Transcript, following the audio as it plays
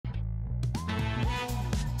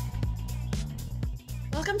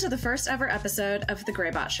Welcome to the first ever episode of The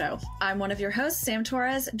Graybot Show. I'm one of your hosts, Sam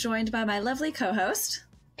Torres, joined by my lovely co-host,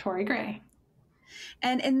 Tori Gray.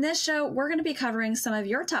 And in this show, we're going to be covering some of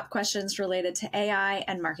your top questions related to AI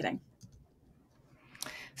and marketing.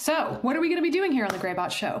 So what are we going to be doing here on The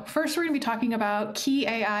Graybot Show? First, we're going to be talking about key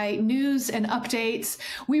AI news and updates.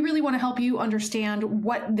 We really want to help you understand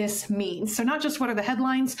what this means. So not just what are the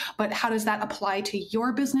headlines, but how does that apply to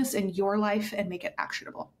your business and your life and make it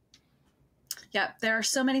actionable? Yeah, there are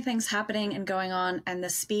so many things happening and going on, and the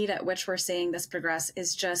speed at which we're seeing this progress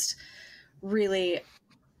is just really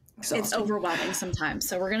exhausting. It's overwhelming sometimes.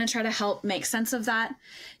 So we're going to try to help make sense of that.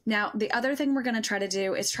 Now, the other thing we're going to try to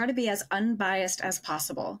do is try to be as unbiased as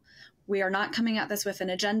possible. We are not coming at this with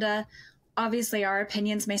an agenda. Obviously, our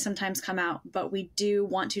opinions may sometimes come out, but we do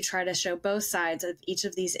want to try to show both sides of each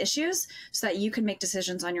of these issues so that you can make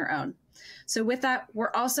decisions on your own. So with that,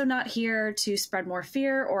 we're also not here to spread more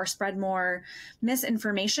fear or spread more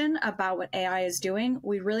misinformation about what AI is doing.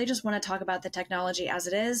 We really just want to talk about the technology as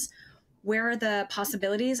it is. Where are the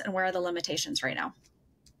possibilities and where are the limitations right now?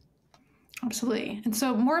 Absolutely. And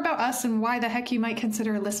so more about us and why the heck you might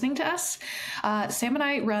consider listening to us. Sam and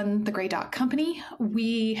I run the Gray Dot Company.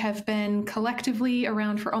 We have been collectively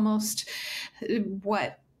around for almost,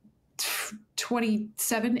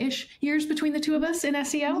 27-ish years between the two of us in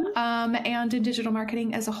SEO and in digital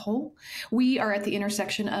marketing as a whole. We are at the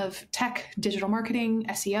intersection of tech, digital marketing,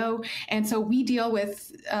 SEO. And so we deal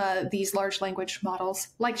with these large language models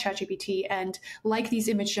like ChatGPT and like these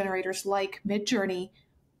image generators like Midjourney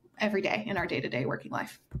every day in our day-to-day working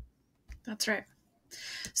life. That's right.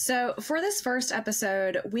 So for this first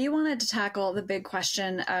episode, we wanted to tackle the big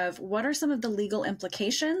question of what are some of the legal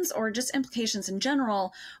implications or just implications in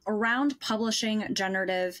general around publishing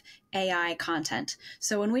generative AI content.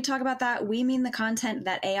 So when we talk about that, we mean the content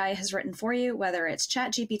that AI has written for you, whether it's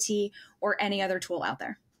ChatGPT or any other tool out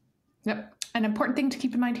there. Yep. An important thing to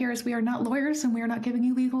keep in mind here is we are not lawyers and we are not giving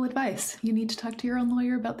you legal advice. You need to talk to your own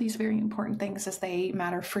lawyer about these very important things as they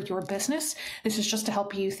matter for your business. This is just to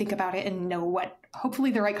help you think about it and know what,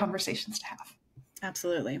 hopefully, the right conversations to have.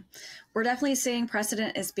 Absolutely. We're definitely seeing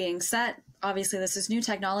precedent is being set. Obviously, this is new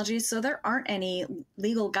technology, so there aren't any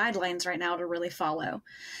legal guidelines right now to really follow.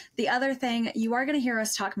 The other thing, you are going to hear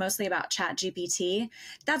us talk mostly about ChatGPT.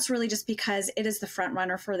 That's really just because it is the front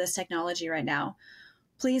runner for this technology right now.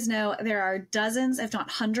 Please know there are dozens, if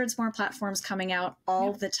not hundreds more platforms coming out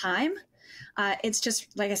all the time. It's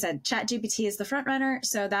just, like I said, ChatGPT is the front runner.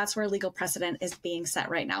 So that's where legal precedent is being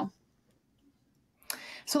set right now.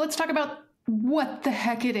 So let's talk about what the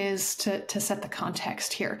heck it is to set the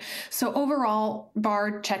context here. So overall,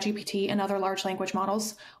 bar ChatGPT and other large language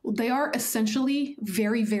models, they are essentially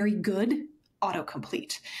very, very good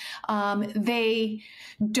autocomplete. They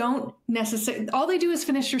don't necessarily, all they do is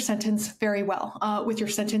finish your sentence very well, with your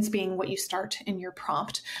sentence being what you start in your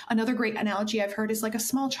prompt. Another great analogy I've heard is like a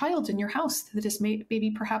small child in your house that has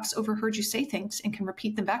maybe perhaps overheard you say things and can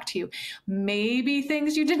repeat them back to you. Maybe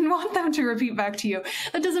things you didn't want them to repeat back to you.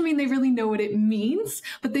 That doesn't mean they really know what it means,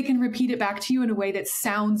 but they can repeat it back to you in a way that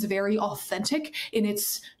sounds very authentic in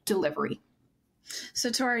its delivery.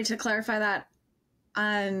 So Tori, to clarify that,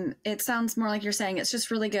 it sounds more like you're saying it's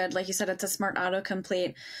just really good. Like you said, it's a smart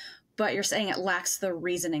autocomplete, but you're saying it lacks the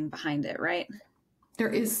reasoning behind it, right? There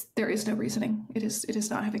is no reasoning. It is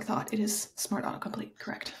not having thought. It is smart autocomplete.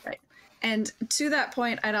 Correct. Right. And to that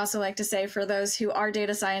point, I'd also like to say for those who are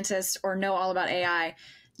data scientists or know all about AI,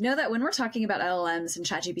 know that when we're talking about LLMs and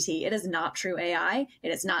ChatGPT, it is not true AI.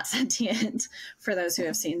 It is not sentient for those who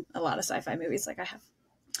have seen a lot of sci-fi movies like I have.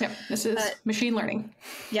 Yep, this is machine learning.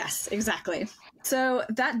 Yes, exactly. So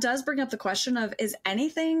that does bring up the question of, is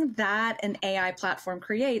anything that an AI platform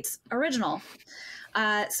creates original?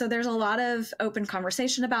 So there's a lot of open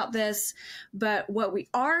conversation about this, but what we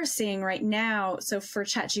are seeing right now, so for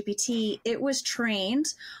ChatGPT, it was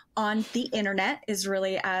trained on the internet, is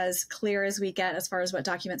really as clear as we get as far as what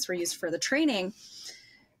documents were used for the training.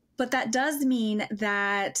 But that does mean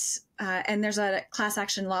that, and there's a class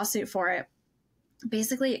action lawsuit for it,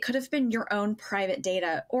 basically, it could have been your own private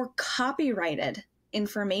data or copyrighted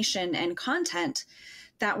information and content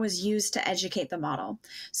that was used to educate the model.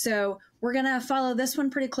 So we're going to follow this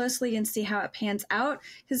one pretty closely and see how it pans out,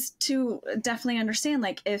 because to definitely understand,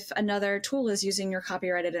 like, if another tool is using your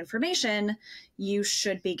copyrighted information, you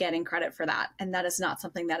should be getting credit for that. And that is not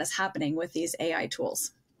something that is happening with these AI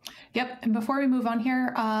tools. Yep. And before we move on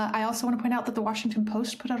here, I also want to point out that the Washington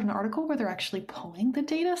Post put out an article where they're actually pulling the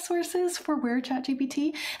data sources for where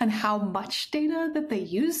ChatGPT and how much data that they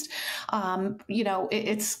used.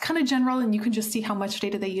 It's kind of general, and you can just see how much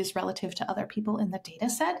data they use relative to other people in the data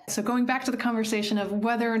set. So going back to the conversation of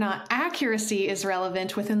whether or not accuracy is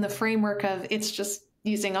relevant within the framework of it's just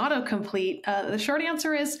using autocomplete, the short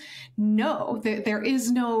answer is no. There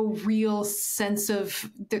is no real sense of,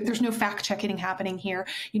 there's no fact checking happening here.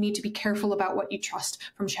 You need to be careful about what you trust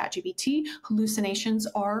from ChatGPT. Hallucinations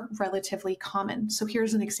are relatively common. So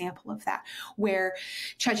here's an example of that, where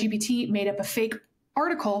ChatGPT made up a fake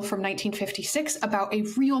article from 1956 about a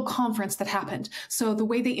real conference that happened. So the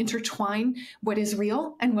way they intertwine what is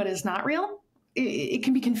real and what is not real, it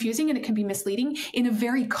can be confusing and it can be misleading in a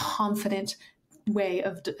very confident way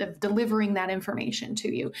of delivering that information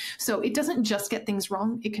to you. So it doesn't just get things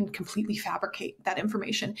wrong, it can completely fabricate that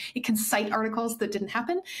information. It can cite articles that didn't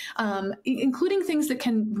happen, including things that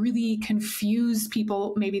can really confuse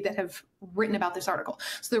people maybe that have written about this article.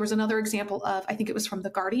 So there was another example of, I think it was from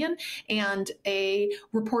The Guardian, and a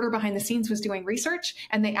reporter behind the scenes was doing research,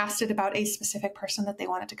 and they asked it about a specific person that they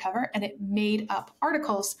wanted to cover, and it made up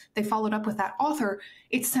articles. They followed up with that author.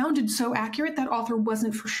 It sounded so accurate, that author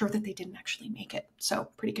wasn't for sure that they didn't actually make it. So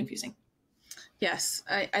pretty confusing. Yes,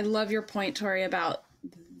 I love your point, Tori, about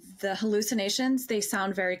the hallucinations. They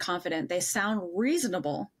sound very confident. They sound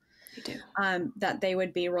reasonable. They do. That they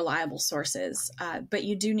would be reliable sources. But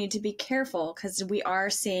you do need to be careful, because we are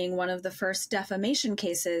seeing one of the first defamation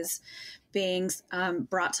cases being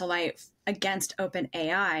brought to light against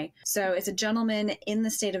OpenAI. So it's a gentleman in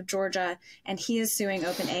the state of Georgia, and he is suing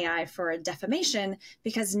OpenAI for a defamation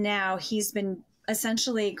because now he's been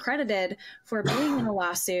essentially credited for being in a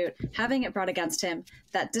lawsuit, having it brought against him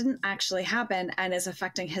that didn't actually happen, and is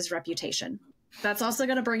affecting his reputation. That's also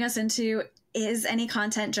going to bring us into, is any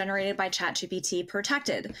content generated by ChatGPT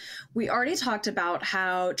protected? We already talked about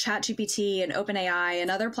how ChatGPT and OpenAI and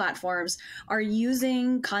other platforms are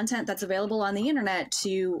using content that's available on the internet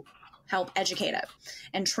to help educate it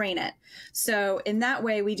and train it. So in that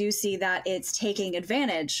way, we do see that it's taking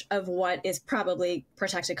advantage of what is probably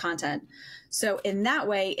protected content. So in that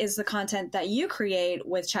way, is the content that you create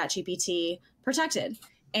with ChatGPT protected?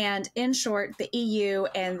 And in short, the EU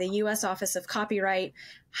and the US Office of Copyright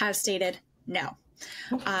have stated no.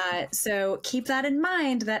 So keep that in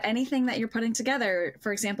mind, that anything that you're putting together,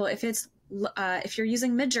 for example, if you're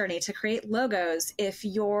using Midjourney to create logos, if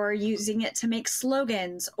you're using it to make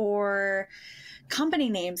slogans or company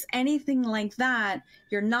names, anything like that,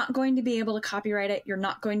 you're not going to be able to copyright it. You're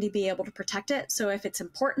not going to be able to protect it. So if it's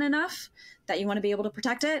important enough that you want to be able to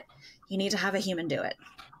protect it, you need to have a human do it.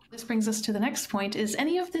 This brings us to the next point. Is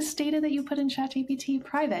any of this data that you put in ChatGPT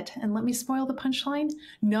private? And let me spoil the punchline.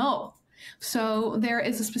 No. So there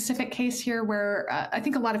is a specific case here where I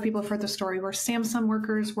think a lot of people have heard the story where Samsung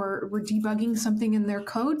workers were debugging something in their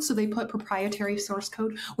code. So they put proprietary source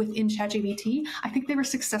code within ChatGPT. I think they were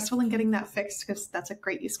successful in getting that fixed, because that's a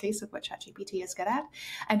great use case of what ChatGPT is good at.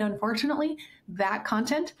 And unfortunately, that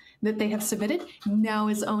content that they have submitted now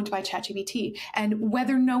is owned by ChatGPT. And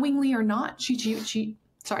whether knowingly or not,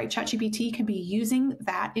 ChatGPT can be using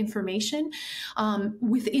that information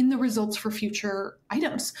within the results for future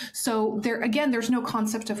items. So there's no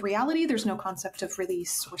concept of reality. There's no concept of really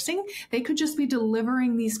sourcing. They could just be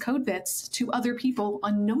delivering these code bits to other people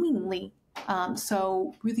unknowingly.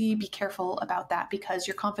 So really be careful about that, because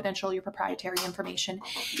your confidential, your proprietary information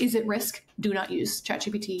is at risk. Do not use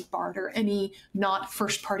ChatGPT, Bard, or any not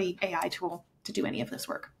first-party AI tool to do any of this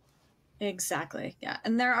work. Exactly. Yeah.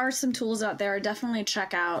 And there are some tools out there. Definitely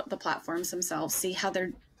check out the platforms themselves, see how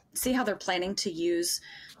they're planning to use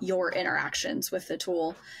your interactions with the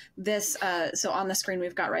tool. So on the screen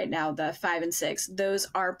we've got right now, the 5 and 6, those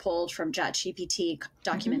are pulled from ChatGPT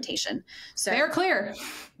documentation. Mm-hmm. So they're clear.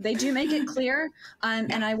 They do make it clear.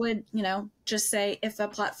 And I would, just say, if a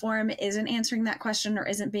platform isn't answering that question or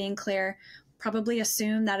isn't being clear, probably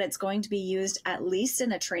assume that it's going to be used at least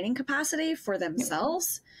in a training capacity for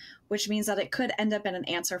themselves, which means that it could end up in an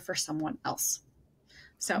answer for someone else.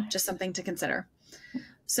 So just something to consider.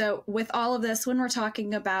 So with all of this, when we're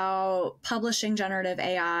talking about publishing generative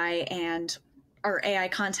AI or AI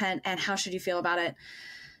content and how should you feel about it,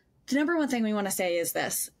 the number one thing we want to say is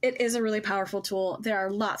this: it is a really powerful tool. There are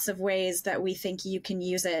lots of ways that we think you can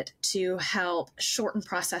use it to help shorten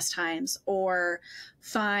process times or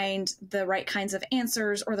find the right kinds of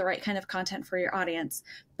answers or the right kind of content for your audience.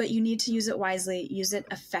 But you need to use it wisely, use it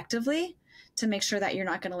effectively to make sure that you're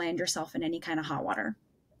not going to land yourself in any kind of hot water.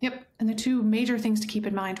 Yep. And the two major things to keep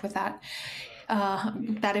in mind with that.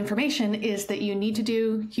 that information is that you need to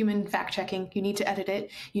do human fact checking. You need to edit it.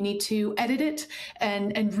 You need to edit it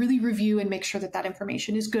and really review and make sure that that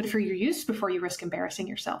information is good for your use before you risk embarrassing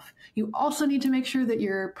yourself. You also need to make sure that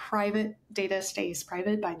your private data stays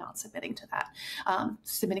private by not submitting to that,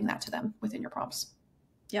 submitting that to them within your prompts.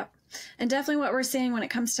 Yep. And definitely what we're seeing when it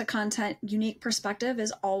comes to content, unique perspective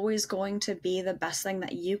is always going to be the best thing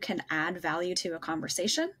that you can add value to a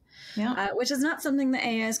conversation, which is not something the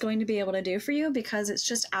AI is going to be able to do for you because it's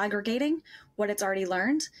just aggregating what it's already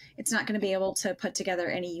learned. It's not going to be able to put together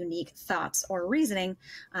any unique thoughts or reasoning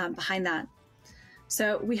behind that.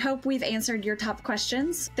 So we hope we've answered your top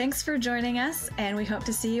questions. Thanks for joining us, and we hope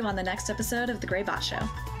to see you on the next episode of The Gray Bot Show.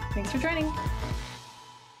 Thanks for joining.